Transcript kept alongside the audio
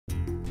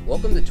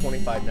Welcome to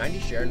 2590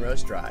 Sharon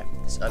Rose Drive.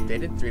 This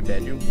updated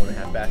 3-bedroom,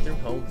 1.5 bathroom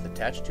home with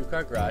attached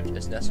 2-car garage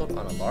is nestled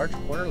on a large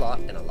corner lot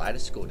in a Lima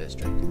school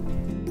district.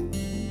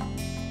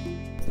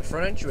 The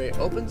front entryway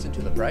opens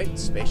into the bright,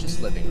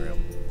 spacious living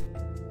room.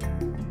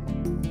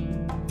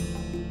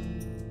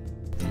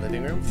 The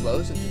living room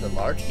flows into the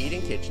large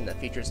eat-in kitchen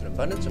that features an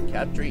abundance of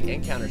cabinetry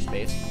and counter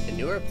space and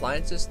newer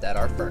appliances that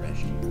are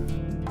furnished.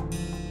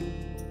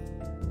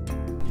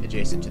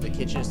 Adjacent to the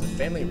kitchen is the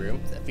family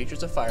room that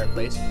features a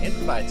fireplace and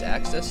provides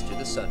access to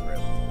the sunroom.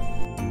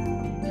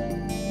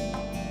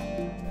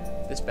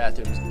 This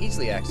bathroom is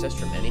easily accessed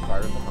from any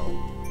part of the home.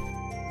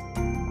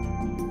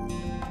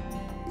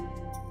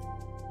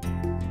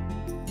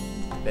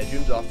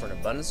 Bedrooms offer an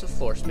abundance of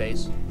floor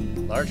space,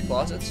 large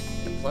closets,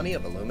 and plenty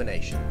of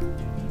illumination.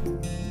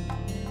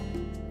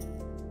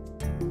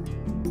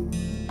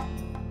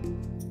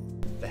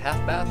 The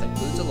half bath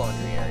includes a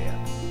laundry area.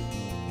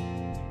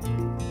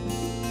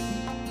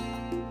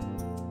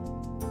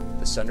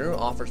 The sunroom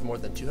offers more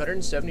than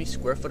 270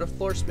 square foot of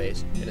floor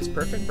space and is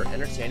perfect for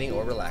entertaining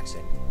or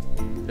relaxing.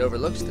 It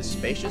overlooks the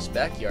spacious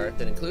backyard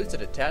that includes a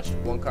detached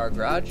 1-car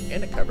garage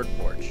and a covered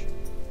porch.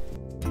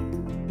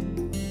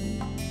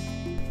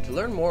 To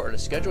learn more or to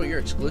schedule your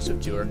exclusive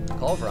tour,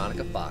 call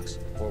Veronica Fox,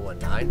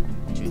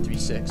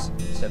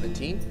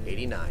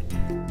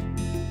 419-236-1789.